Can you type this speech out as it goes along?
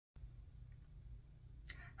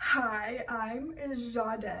Hi, I'm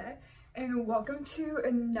Jaadeh and welcome to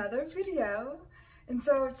another video. And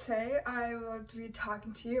so today I will be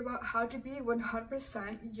talking to you about how to be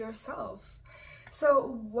 100% yourself.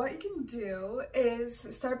 So what you can do is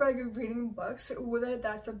start by reading books, whether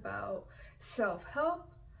that's about self-help,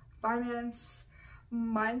 finance,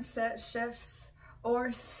 mindset shifts,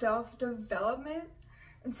 or self-development.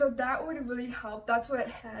 And so that would really help. That's what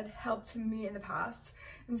had helped me in the past.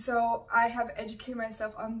 And so I have educated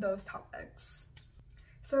myself on those topics.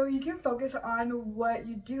 So you can focus on what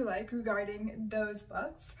you do like regarding those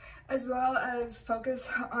books, as well as focus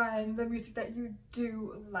on the music that you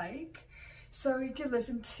do like. So you can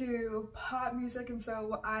listen to pop music, and so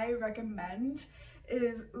what I recommend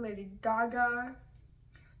is Lady Gaga,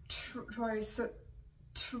 Troye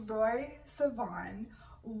Sivan,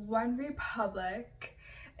 One Republic,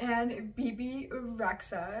 and BB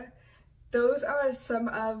Rexa. Those are some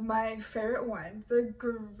of my favorite ones. They're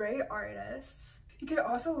great artists. You could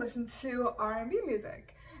also listen to R&B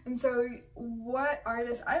music. And so what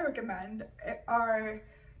artists I recommend are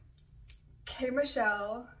K.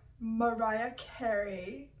 Michelle, Mariah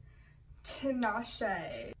Carey,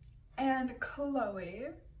 Tinashe, and Chloe.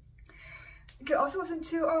 You could also listen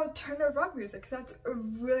to alternative rock music, because that's a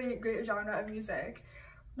really great genre of music.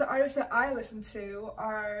 The artists that I listen to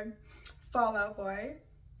are Fall Out Boy,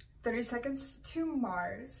 30 Seconds to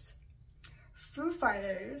Mars, Foo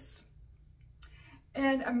Fighters,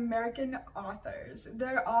 and American Authors.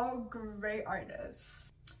 They're all great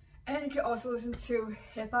artists. And you can also listen to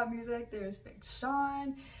hip-hop music. There's Big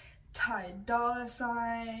Sean, Ty Dolla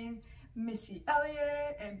 $ign, Missy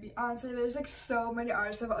Elliott, and Beyonce. There's like so many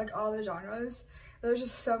artists of like all the genres. There's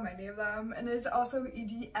just so many of them. And there's also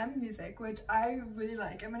EDM music, which I really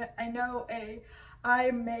like. I mean, I know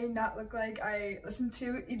I may not look like I listen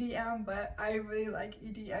to EDM, but I really like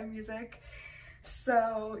EDM music.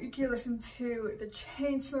 So you can listen to the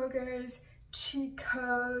Chainsmokers, Cheat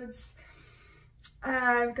Codes.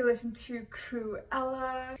 You can listen to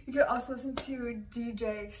Cruella. You can also listen to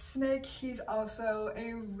DJ Snake. He's also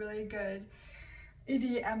a really good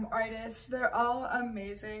EDM artists. They're all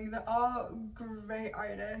amazing. They're all great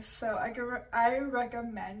artists. So I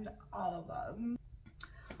recommend all of them.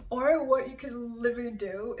 Or what you could literally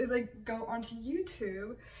do is like go onto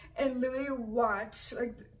YouTube and literally watch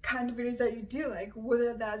like the kind of videos that you do like,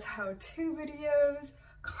 whether that's how-to videos,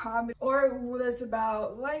 comedy, or whether it's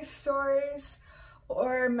about life stories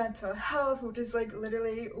or mental health, which is like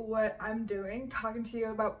literally what I'm doing, talking to you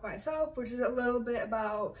about myself, which is a little bit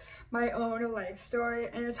about my own life story,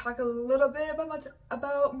 and I talk a little bit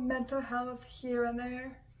about mental health here and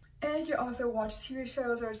there. And you can also watch TV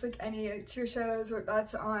shows, or it's like any TV shows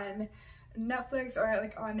that's on Netflix or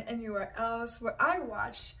like on anywhere else. What I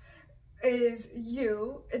watch is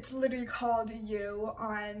You. It's literally called You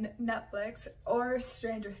on Netflix, or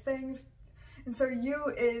Stranger Things. And so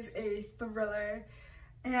You is a thriller,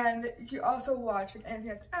 and you also watch like anything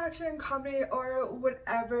that's action, comedy, or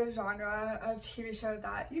whatever genre of TV show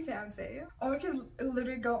that you fancy. Or you can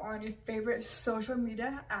literally go on your favorite social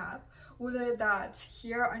media app, whether that's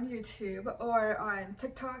here on YouTube or on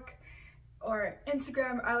TikTok or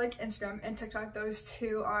Instagram. I like Instagram and TikTok. Those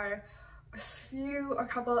two are a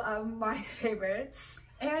couple of my favorites.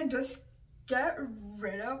 And just get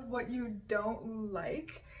rid of what you don't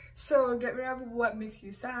like. So get rid of what makes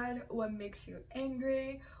you sad, what makes you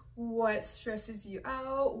angry, what stresses you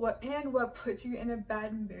out, what puts you in a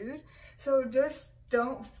bad mood. So just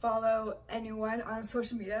don't follow anyone on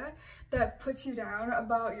social media that puts you down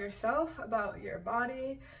about yourself, about your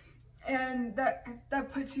body, and that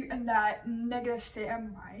puts you in that negative state of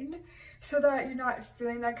mind, so that you're not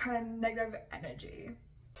feeling that kind of negative energy.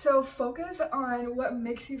 So focus on what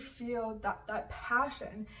makes you feel that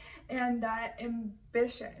passion and that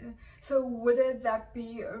ambition. So whether that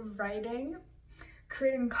be writing,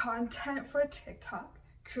 creating content for TikTok,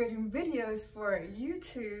 creating videos for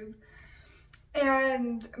YouTube,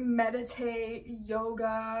 and meditate,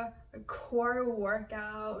 yoga, core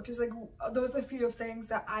workout, which is like, those are a few things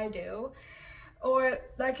that I do. Or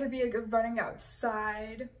that could be like running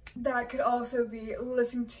outside. That could also be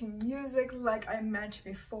listening to music like I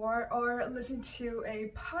mentioned before, or listening to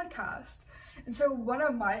a podcast. And so one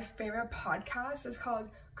of my favorite podcasts is called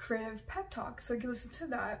Creative Pep Talk. So you can listen to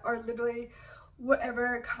that, or literally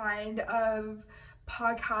whatever kind of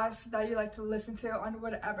podcast that you like to listen to on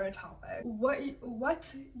whatever topic. What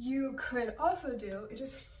you could also do is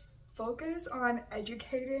just focus on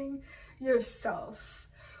educating yourself,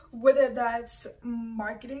 whether that's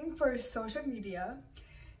marketing for social media,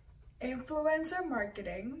 influencer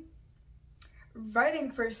marketing,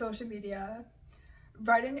 writing for social media,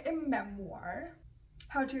 writing a memoir,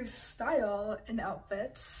 how to style in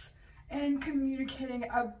outfits, and communicating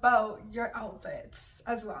about your outfits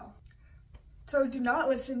as well. So do not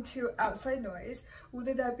listen to outside noise,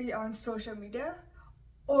 whether that be on social media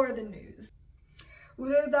or the news.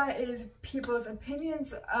 Whether that is people's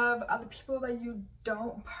opinions of other people that you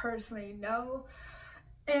don't personally know,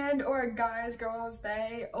 and or guys, girls,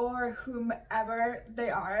 they, or whomever they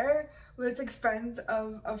are, whether it's like friends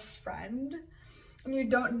of a friend and you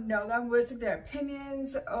don't know them, whether it's like their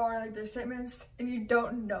opinions or like their statements and you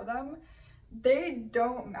don't know them, they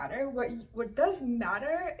don't matter. What does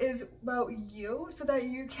matter is about you, so that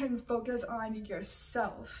you can focus on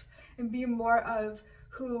yourself and be more of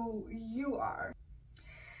who you are.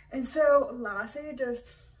 And so lastly,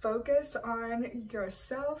 just focus on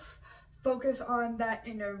yourself, focus on that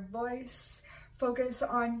inner voice, focus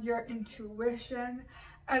on your intuition,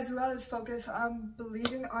 as well as focus on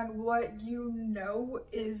believing on what you know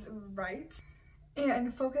is right,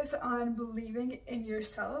 and focus on believing in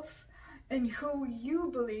yourself and who you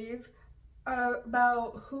believe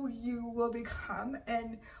about who you will become,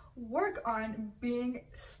 and work on being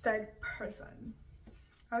said person.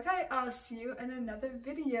 Okay, I'll see you in another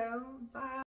video. Bye.